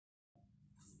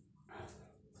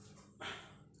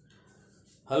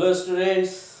Hello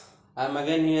students, I am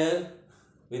again here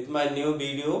with my new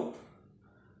video.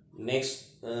 Next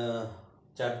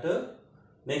chapter,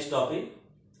 next topic.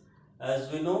 As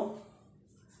we know,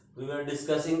 we were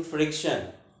discussing friction.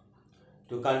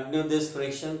 To continue this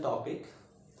friction topic,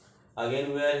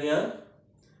 again we are here.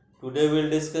 Today we will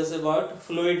discuss about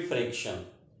fluid friction.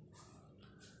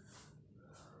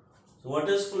 So what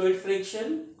is fluid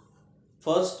friction?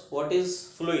 First, what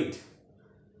is fluid?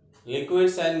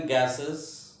 Liquids and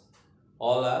gases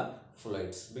all are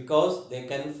fluids because they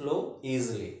can flow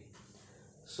easily.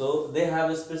 So they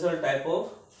have a special type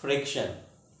of friction.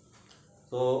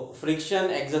 So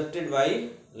friction exerted by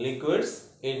liquids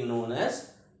is known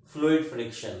as fluid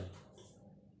friction.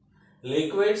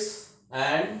 Liquids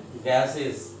and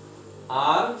gases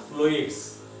are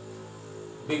fluids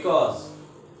because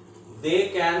they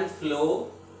can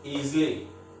flow easily.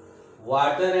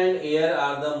 Water and air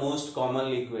are the most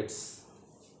common liquids.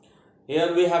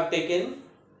 Here we have taken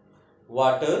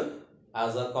water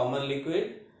as a common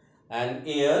liquid and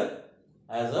air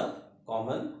as a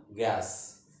common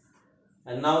gas.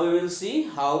 And now we will see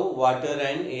how water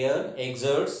and air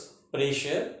exerts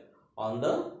pressure on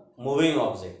the moving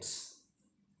objects.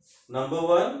 Number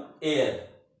one, air.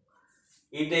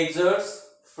 It exerts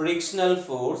frictional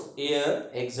force. Air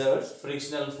exerts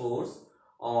frictional force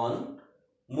on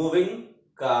moving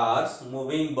cars,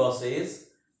 moving buses,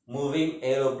 moving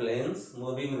aeroplanes,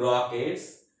 moving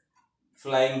rockets,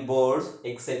 flying birds,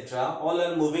 etc. All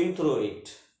are moving through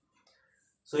it.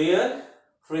 So here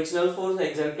frictional force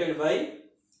exerted by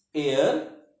air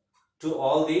to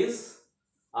all these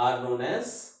are known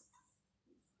as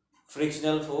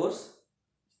frictional force,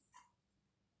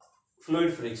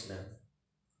 fluid friction.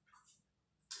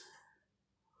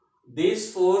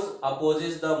 This force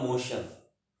opposes the motion.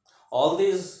 All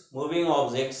these moving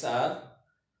objects are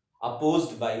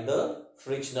opposed by the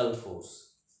frictional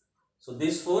force. So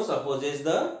this force opposes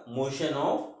the motion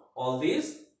of all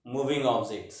these moving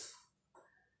objects.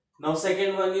 Now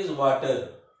second one is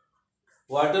water.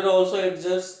 Water also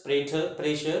exerts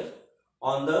pressure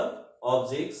on the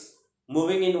objects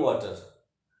moving in water.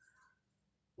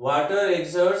 Water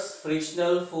exerts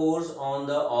frictional force on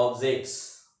the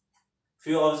objects.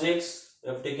 Few objects we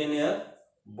have taken here: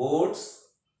 boats,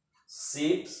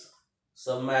 ships,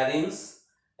 submarines,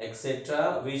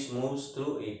 etc., which moves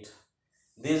through it.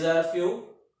 These are few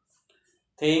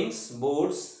things: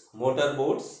 boats,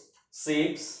 motorboats,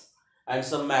 ships, and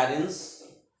submarines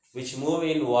which move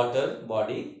in water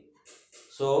body.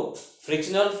 So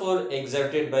frictional force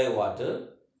exerted by water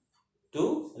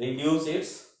to reduce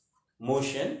its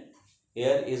motion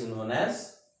here is known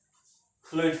as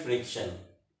fluid friction.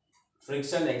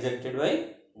 Friction exerted by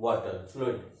water,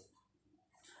 fluid.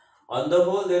 On the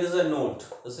whole, there is a note.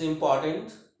 This is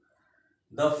important.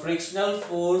 The frictional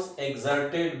force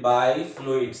exerted by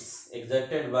fluids.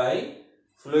 Exerted by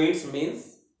fluids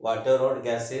means water or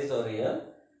gases or air.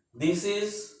 This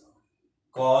is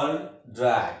called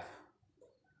drag.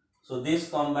 So this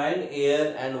combined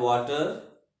air and water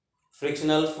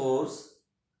frictional force,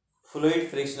 fluid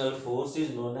frictional force is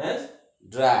known as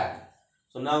drag.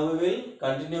 So now we will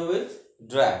continue with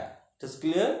drag. It is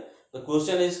clear? The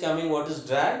question is coming, what is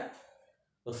drag?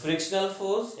 The frictional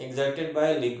force exerted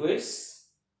by liquids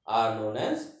are known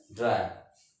as drag.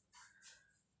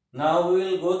 Now we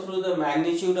will go through the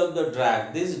magnitude of the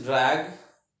drag. This drag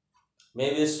may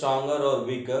be stronger or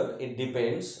weaker. It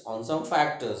depends on some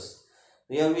factors.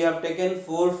 Here we have taken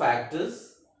four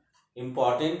factors.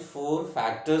 Important four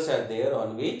factors are there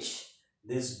on which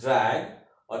this drag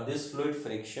or this fluid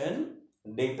friction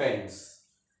depends.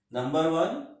 Number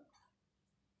one,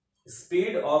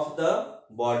 speed of the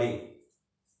body.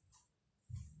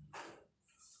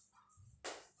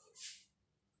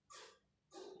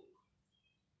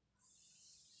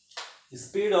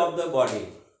 Speed of the body.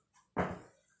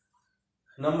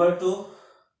 Number two,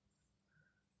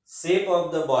 shape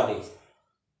of the body.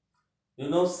 You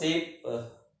know shape,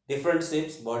 different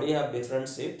shapes, body have different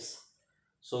shapes.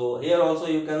 So here also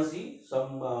you can see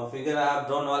some figure I have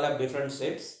drawn, all have different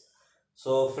shapes.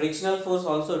 So frictional force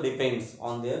also depends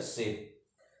on their shape.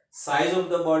 Size of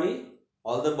the body,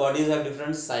 all the bodies have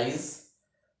different size.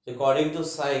 According to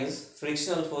size,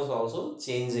 frictional force also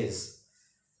changes.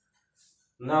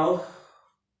 Now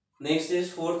next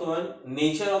is fourth one,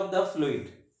 nature of the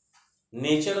fluid.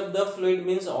 Nature of the fluid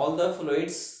means all the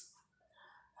fluids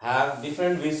have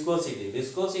different viscosity.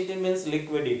 Viscosity means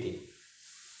liquidity.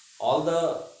 All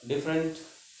the different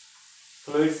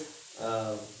fluids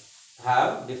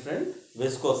have different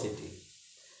viscosity.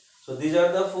 So these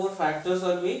are the four factors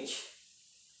on which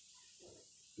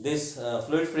this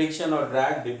fluid friction or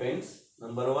drag depends.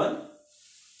 Number one,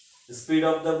 speed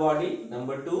of the body,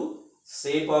 number 2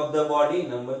 shape of the body,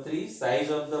 number 3 size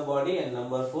of the body, and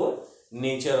number 4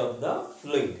 nature of the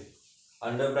fluid.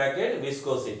 Under bracket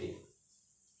viscosity.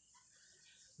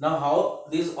 Now how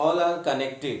these all are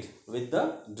connected with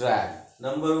the drag.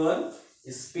 Number 1,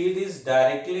 speed is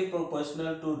directly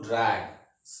proportional to drag.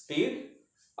 Speed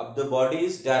of the body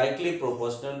is directly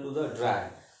proportional to the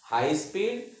drag. High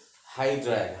speed, high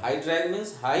drag. High drag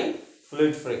means high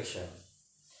fluid friction.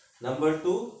 Number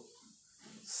 2,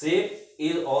 shape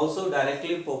is also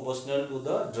directly proportional to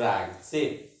the drag.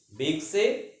 Shape, big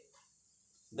shape,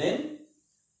 then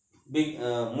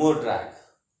more drag.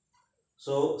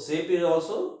 So shape is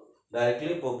also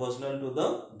directly proportional to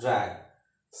the drag.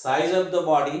 Size of the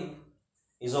body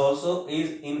is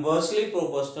inversely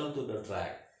proportional to the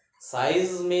drag.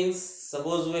 Size means,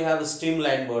 suppose we have a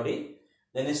streamlined body,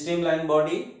 then a streamlined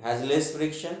body has less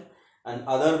friction and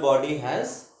other body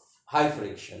has high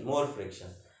friction, more friction.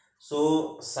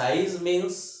 So size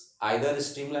means either a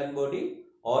streamlined body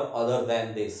or other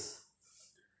than this.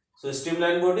 So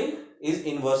streamlined body is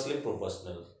inversely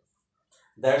proportional.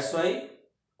 That's why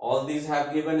all these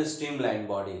have given a streamlined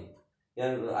body.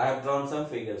 Here I have drawn some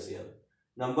figures here.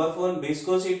 Number 4,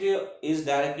 viscosity is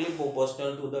directly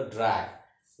proportional to the drag.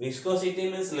 Viscosity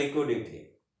means liquidity.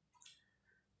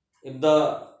 If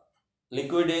the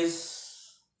liquid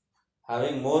is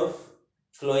having more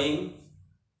flowing,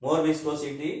 more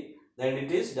viscosity, then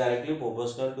it is directly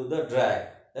proportional to the drag.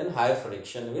 Then high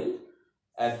friction will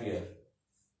appear.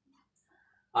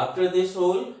 After this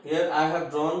whole, here I have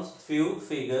drawn few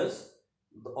figures.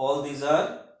 All these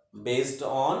are based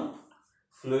on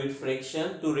fluid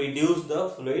friction, to reduce the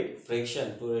fluid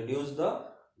friction, to reduce the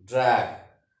drag.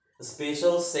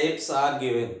 Special shapes are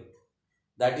given,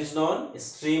 that is known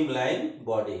streamline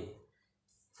body.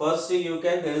 First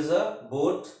there is a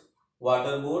boat,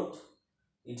 water boat.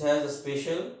 It has a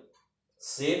special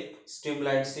shape,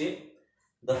 streamlined shape.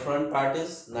 The front part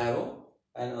is narrow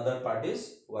and other part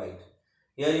is wide.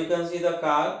 Here you can see the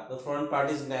car, the front part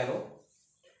is narrow.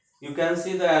 You can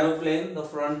see the aeroplane, the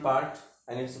front part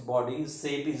and its body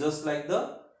shape is just like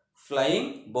the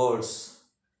flying birds.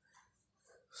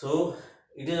 So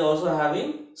it is also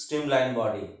having streamlined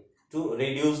body to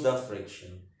reduce the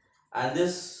friction. And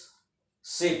this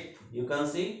ship, you can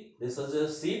see this is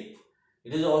a ship.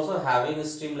 It is also having a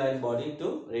streamlined body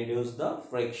to reduce the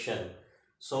friction.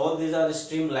 So these are the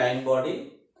streamlined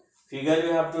body. Figure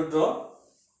you have to draw.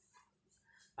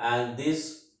 And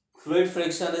this fluid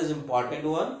friction is important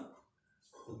one.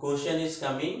 The question is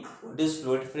coming, what is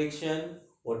fluid friction,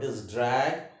 what is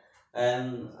drag,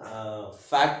 and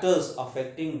factors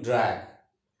affecting drag,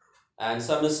 and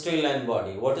some streamlined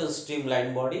body, what is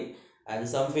streamlined body, and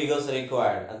some figures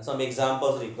required and some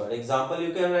examples required. Example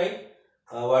you can write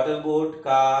water boat,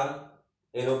 car,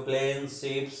 aeroplane,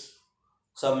 ships,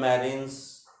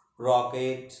 submarines,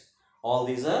 rocket, all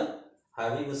these are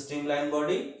having a streamlined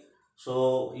body.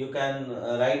 So you can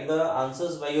write the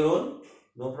answers by your own,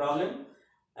 no problem.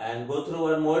 And go through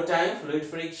one more time. Fluid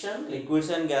friction, liquids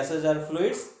and gases are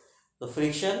fluids. The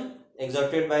friction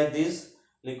exerted by these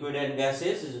liquid and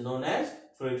gases is known as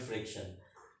fluid friction.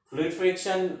 Fluid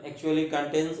friction actually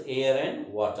contains air and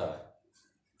water.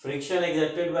 Friction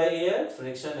exerted by air,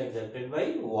 friction exerted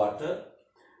by water.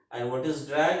 And what is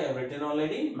drag? I have written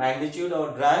already. Magnitude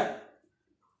or drag.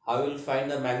 How you will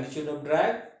find the magnitude of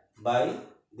drag? By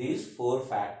these 4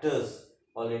 factors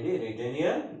already written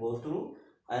here. Go through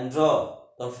and draw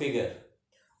the figure.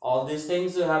 All these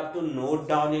things you have to note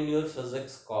down in your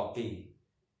physics copy.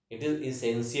 It is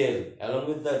essential along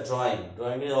with the drawing.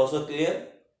 Drawing is also clear,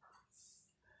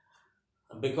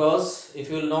 because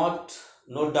if you will not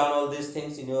note down all these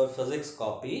things in your physics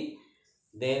copy,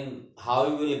 then how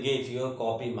you will get your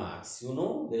copy marks? You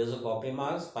know, there is a copy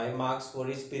marks, 5 marks for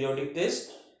each periodic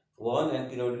test 1 and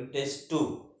periodic test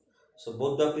 2. So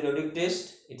both the periodic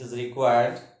test it is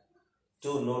required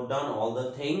to note down all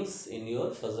the things in your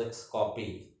physics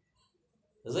copy.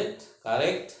 Is it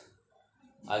correct?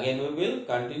 Again we will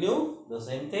continue the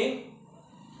same thing.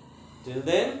 Till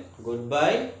then,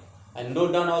 goodbye, and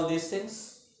note down all these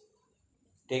things.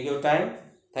 Take your time.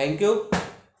 Thank you.